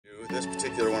This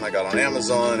particular one I got on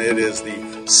Amazon. It is the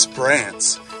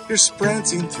Sprance. You're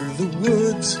sprancing through the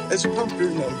woods as you pump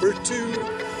your number 2.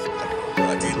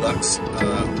 Deluxe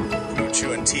poo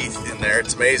chewing teeth in there.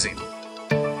 It's amazing.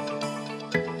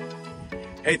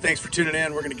 Hey, thanks for tuning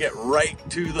in. We're going to get right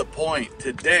to the point.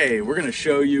 Today, we're going to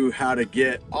show you how to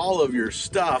get all of your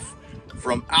stuff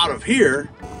from out of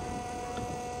here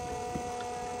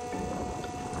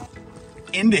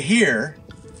into here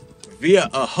via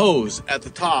a hose at the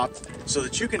top so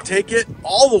that you can take it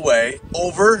all the way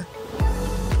over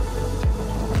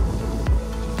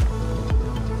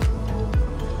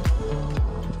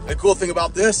The cool thing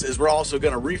about this is we're also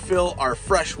going to refill our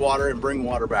fresh water and bring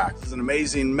water back. This is an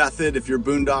amazing method if you're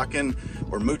boondocking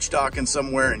or mooch docking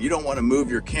somewhere and you don't want to move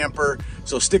your camper.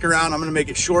 So stick around. I'm going to make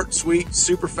it short, sweet,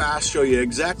 super fast, show you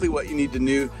exactly what you need to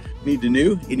know. You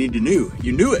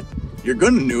knew it. You're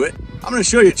going to know it. I'm going to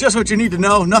show you just what you need to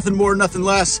know, nothing more, nothing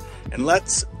less. And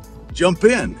let's jump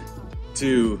in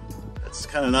to, that's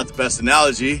kind of not the best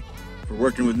analogy for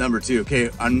working with number 2. Okay,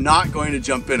 I'm not going to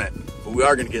jump in it, but we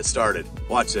are going to get started.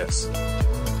 Watch this.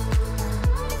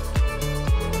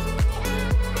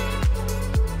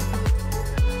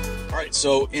 All right,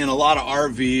 so in a lot of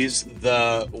RVs,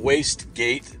 the waste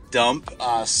gate dump,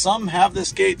 some have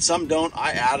this gate, some don't.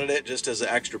 I added it just as an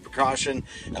extra precaution,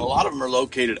 and a lot of them are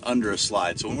located under a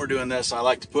slide. So when we're doing this, I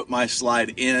like to put my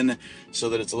slide in so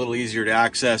that it's a little easier to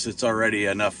access. It's already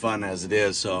enough fun as it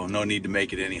is, so no need to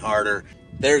make it any harder.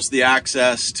 There's the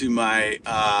access to my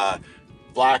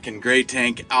black and gray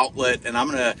tank outlet, and I'm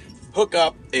gonna hook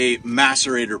up a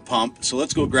macerator pump. So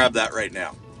let's go grab that right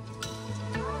now.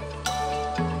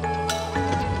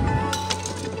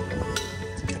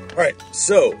 All right,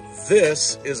 so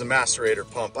this is a macerator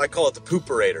pump. I call it the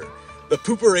Pooperator, the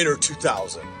Pooperator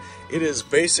 2000. It is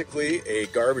basically a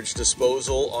garbage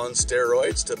disposal on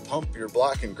steroids to pump your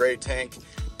black and gray tank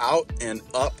out and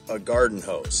up a garden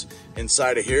hose.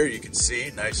 Inside of here, you can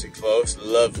see nice and close,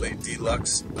 lovely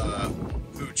deluxe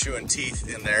poo chewing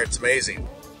teeth in there. It's amazing.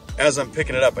 As I'm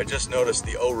picking it up, I just noticed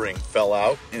the O-ring fell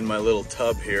out in my little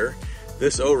tub here.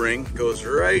 This O-ring goes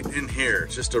right in here.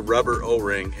 It's just a rubber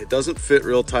O-ring. It doesn't fit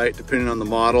real tight depending on the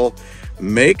model.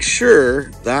 Make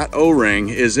sure that O-ring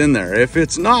is in there. If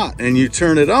it's not and you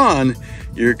turn it on,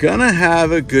 you're gonna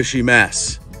have a gushy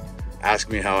mess. Ask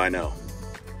me how I know.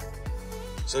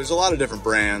 So there's a lot of different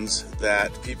brands that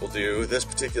people do. This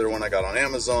particular one I got on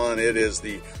Amazon, it is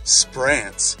the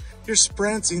Sprance. You're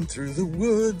sprancing through the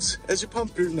woods as you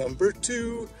pump your number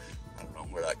 2. I don't know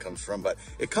where that comes from, but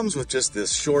it comes with just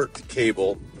this short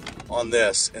cable on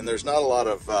this, and there's not a lot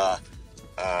of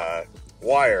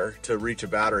wire to reach a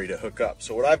battery to hook up.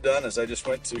 So what I've done is I just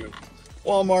went to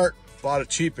Walmart, bought a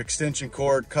cheap extension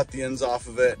cord, cut the ends off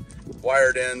of it,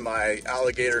 wired in my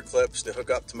alligator clips to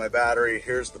hook up to my battery.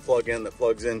 Here's the plug-in that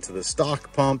plugs into the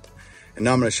stock pump. And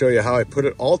now I'm going to show you how I put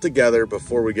it all together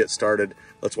before we get started.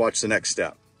 Let's watch the next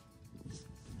step.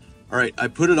 All right, I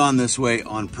put it on this way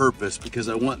on purpose because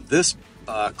I want this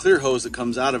clear hose that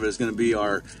comes out of it is going to be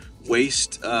our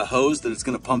waste hose that it's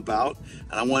going to pump out.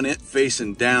 And I want it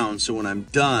facing down, so when I'm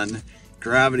done,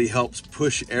 gravity helps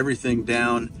push everything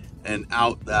down and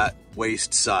out that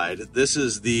waste side. This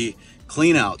is the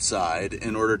clean out side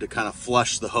in order to kind of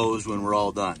flush the hose when we're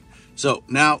all done. So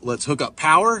now let's hook up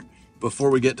power before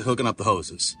we get to hooking up the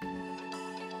hoses.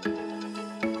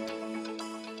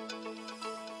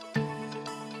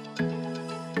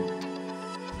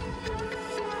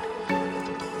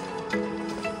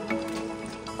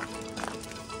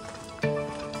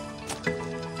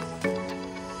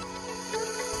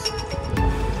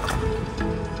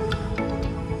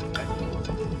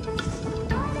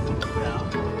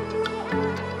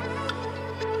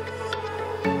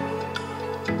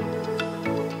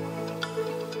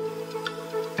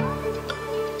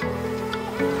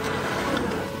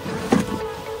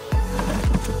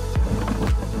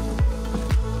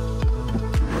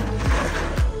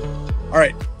 All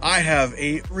right, I have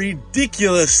a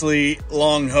ridiculously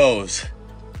long hose.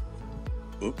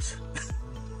 Oops.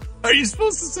 Are you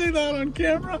supposed to say that on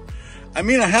camera? I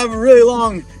mean, I have a really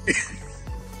long...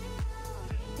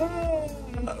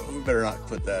 We better not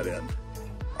put that in.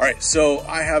 All right, so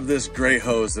I have this gray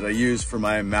hose that I use for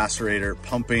my macerator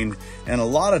pumping, and a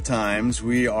lot of times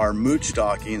we are mooch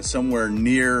docking somewhere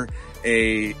near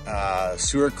a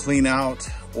sewer clean out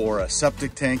or a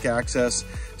septic tank access.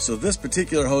 So this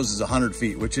particular hose is 100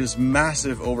 feet, which is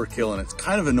massive overkill, and it's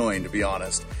kind of annoying, to be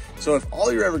honest. So if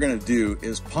all you're ever gonna do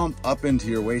is pump up into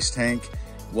your waste tank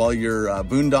while you're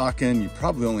boondocking, you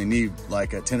probably only need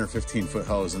like a 10 or 15 foot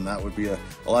hose, and that would be a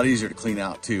lot easier to clean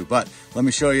out too. But let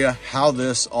me show you how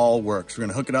this all works. We're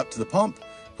gonna hook it up to the pump,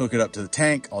 hook it up to the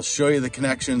tank. I'll show you the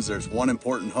connections. There's one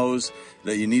important hose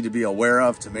that you need to be aware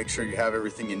of to make sure you have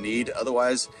everything you need.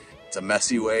 Otherwise, it's a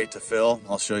messy way to fill.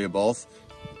 I'll show you both.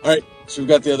 All right, so we've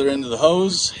got the other end of the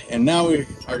hose, and now we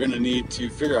are gonna need to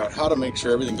figure out how to make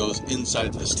sure everything goes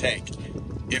inside this tank.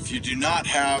 If you do not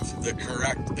have the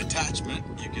correct attachment,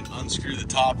 you can unscrew the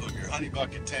top of your honey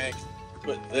bucket tank,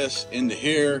 put this into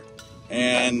here,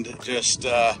 and just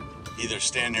either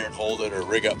stand here and hold it or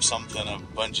rig up something, a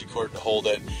bungee cord to hold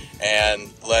it,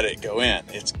 and let it go in.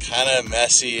 It's kind of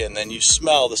messy, and then you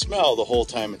smell the smell the whole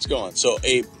time it's going. So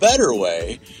a better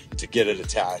way to get it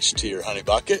attached to your honey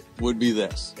bucket would be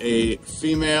this, a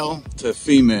female to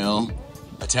female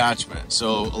attachment.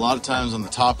 So a lot of times on the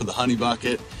top of the honey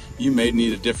bucket, you may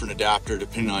need a different adapter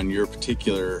depending on your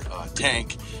particular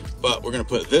tank, but we're gonna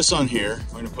put this on here,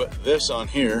 we're gonna put this on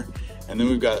here, and then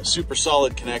we've got super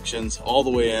solid connections all the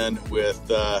way in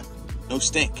with no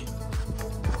stink.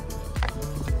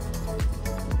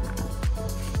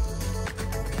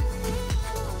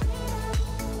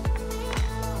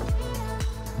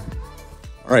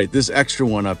 All right, this extra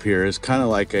one up here is kind of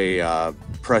like a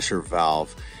pressure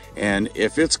valve. And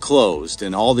if it's closed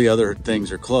and all the other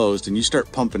things are closed and you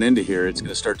start pumping into here, it's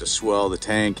gonna start to swell the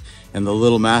tank, and the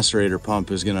little macerator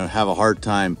pump is gonna have a hard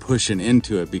time pushing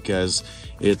into it because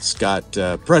it's got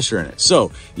pressure in it.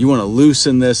 So you wanna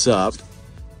loosen this up.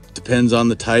 Depends on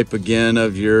the type, again,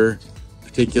 of your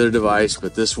particular device,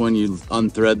 but this one, you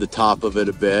unthread the top of it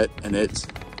a bit, and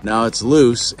now it's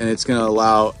loose, and it's gonna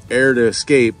allow air to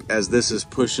escape as this is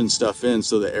pushing stuff in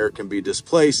so the air can be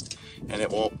displaced, and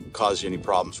it won't cause you any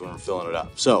problems when we're filling it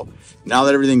up. So now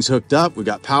that everything's hooked up, we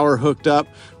got power hooked up,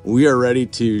 we are ready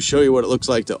to show you what it looks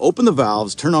like to open the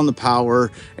valves, turn on the power,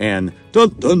 and dun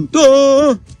dun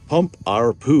dun, pump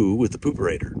our poo with the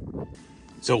Pooperator.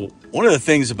 So one of the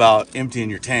things about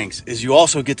emptying your tanks is you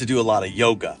also get to do a lot of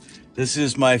yoga. This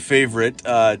is my favorite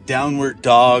downward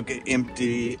dog,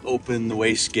 empty, open the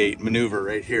wastegate maneuver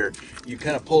right here. You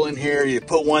kind of pull in here, you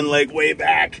put one leg way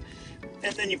back,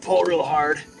 and then you pull real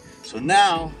hard. So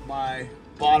now my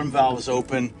bottom valve is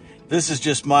open. This is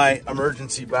just my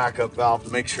emergency backup valve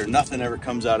to make sure nothing ever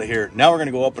comes out of here. Now we're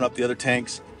gonna go open up the other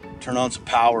tanks, turn on some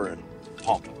power, and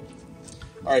pump.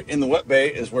 All right, in the wet bay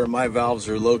is where my valves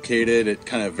are located. It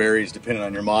kind of varies depending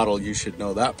on your model. You should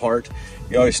know that part.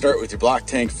 You always start with your black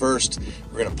tank first.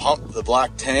 We're gonna pump the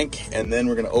black tank, and then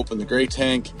we're gonna open the gray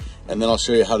tank, and then I'll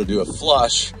show you how to do a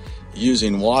flush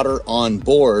using water on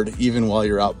board, even while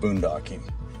you're out boondocking.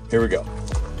 Here we go.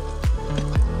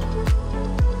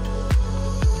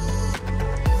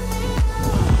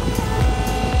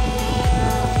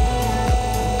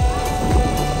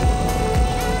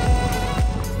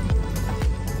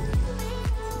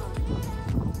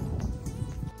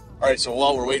 All right, so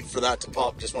while we're waiting for that to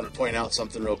pump, just want to point out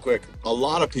something real quick. A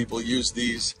lot of people use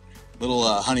these little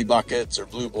honey buckets or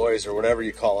blue boys or whatever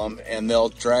you call them, and they'll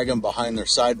drag them behind their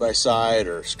side-by-side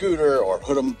or scooter, or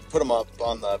put them up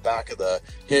on the back of the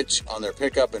hitch on their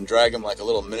pickup and drag them like a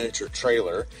little miniature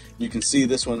trailer. You can see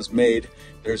this one's made.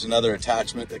 There's another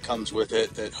attachment that comes with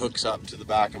it that hooks up to the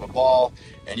back of a ball,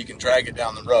 and you can drag it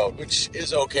down the road, which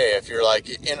is okay if you're like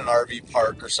in an RV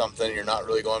park or something, you're not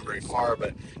really going very far.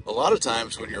 But a lot of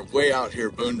times when you're way out here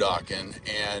boondocking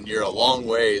and you're a long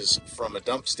ways from a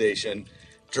dump station,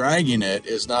 dragging it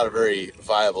is not a very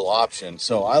viable option.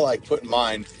 So I like putting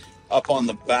mine up on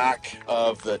the back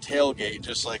of the tailgate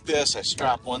just like this. I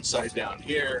strap one side down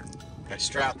here, I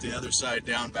strap the other side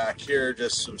down back here,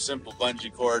 just some simple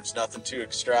bungee cords, nothing too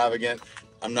extravagant.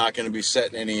 I'm not going to be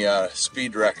setting any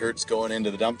speed records going into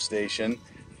the dump station.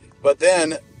 But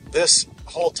then this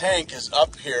whole tank is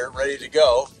up here ready to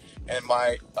go, and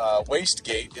my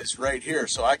wastegate is right here,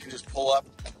 so I can just pull up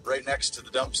right next to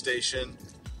the dump station,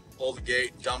 pull the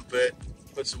gate, dump it,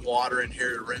 put some water in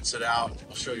here to rinse it out.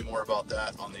 I'll show you more about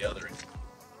that on the other end.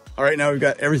 All right, now we've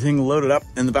got everything loaded up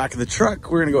in the back of the truck.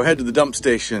 We're gonna go head to the dump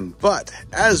station. But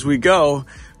as we go,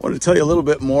 I want to tell you a little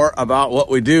bit more about what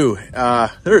we do.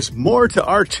 There's more to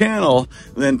our channel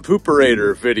than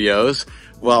Pooperator videos.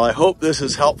 Well, I hope this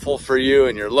is helpful for you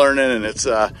and you're learning, and it's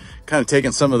kind of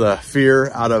taking some of the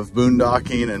fear out of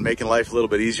boondocking and making life a little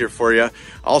bit easier for you. I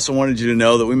also wanted you to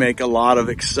know that we make a lot of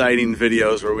exciting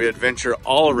videos where we adventure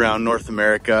all around North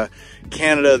America,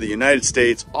 Canada, the United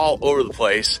States, all over the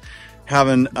place,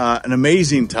 having an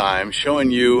amazing time showing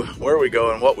you where we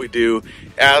go and what we do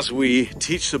as we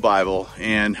teach the Bible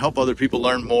and help other people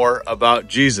learn more about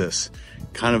Jesus.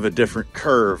 Kind of a different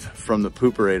curve from the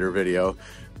Pooperator video.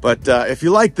 But if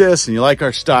you like this and you like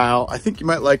our style, I think you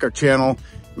might like our channel.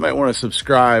 You might want to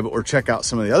subscribe or check out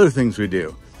some of the other things we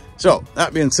do. So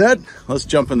that being said, let's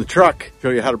jump in the truck,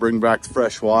 show you how to bring back the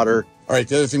fresh water. All right,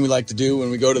 the other thing we like to do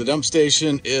when we go to the dump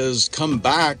station is come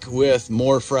back with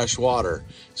more fresh water.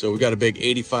 So we've got a big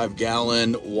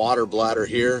 85-gallon water bladder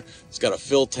here. It's got a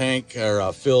fill tank or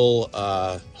a fill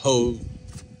hose.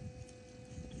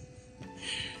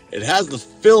 It has the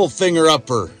fill finger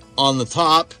upper on the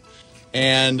top,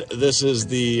 and this is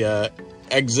the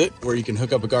exit where you can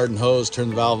hook up a garden hose,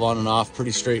 turn the valve on and off.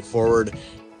 Pretty straightforward.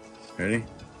 Ready?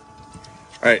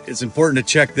 All right, it's important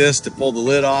to check this to pull the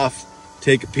lid off.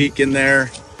 Take a peek in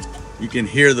there. You can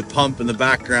hear the pump in the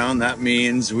background. That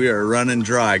means we are running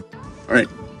dry. All right,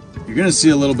 you're gonna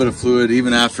see a little bit of fluid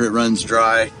even after it runs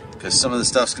dry, because some of the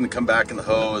stuff's gonna come back in the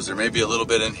hose. There may be a little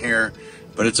bit in here,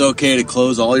 but it's okay to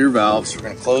close all your valves. We're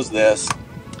gonna close this,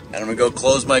 and I'm gonna go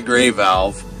close my gray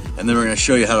valve, and then we're gonna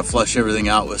show you how to flush everything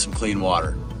out with some clean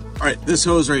water. All right, this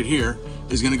hose right here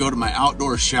is gonna go to my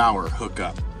outdoor shower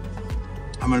hookup.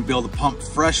 I'm gonna be able to pump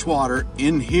fresh water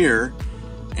in here,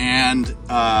 and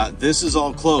this is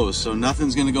all closed, so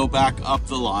nothing's gonna go back up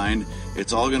the line.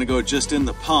 It's all gonna go just in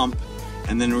the pump,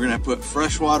 and then we're gonna put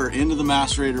fresh water into the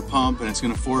macerator pump, and it's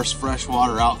gonna force fresh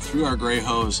water out through our gray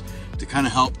hose to kind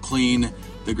of help clean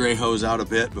the gray hose out a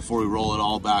bit before we roll it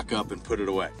all back up and put it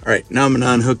away. All right, now I'm gonna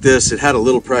unhook this. It had a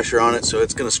little pressure on it, so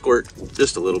it's gonna squirt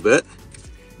just a little bit.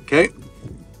 Okay,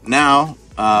 now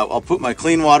I'll put my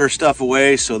clean water stuff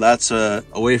away, so that's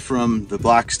away from the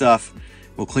black stuff.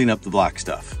 We'll clean up the black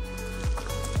stuff.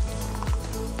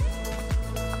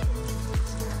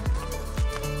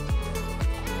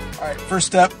 All right, first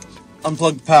step,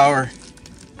 unplug the power.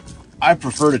 I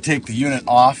prefer to take the unit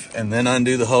off and then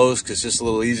undo the hose because it's just a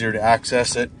little easier to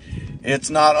access it.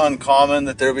 It's not uncommon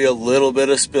that there'll be a little bit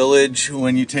of spillage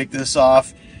when you take this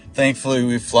off. Thankfully,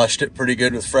 we've flushed it pretty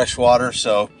good with fresh water,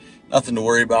 so nothing to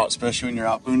worry about, especially when you're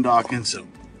out boondocking. So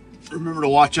remember to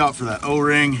watch out for that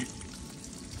O-ring.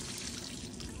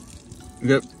 We've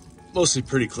got mostly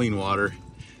pretty clean water,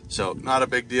 so not a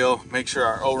big deal. Make sure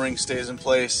our O-ring stays in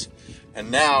place. And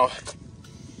now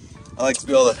I like to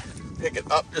be able to pick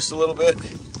it up just a little bit.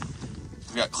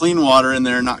 We've got clean water in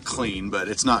there, not clean, but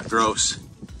it's not gross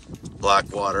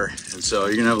black water. And so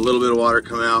you're gonna have a little bit of water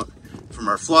come out from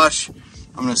our flush.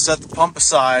 I'm gonna set the pump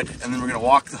aside, and then we're gonna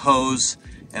walk the hose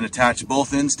and attach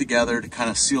both ends together to kind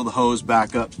of seal the hose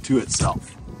back up to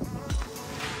itself.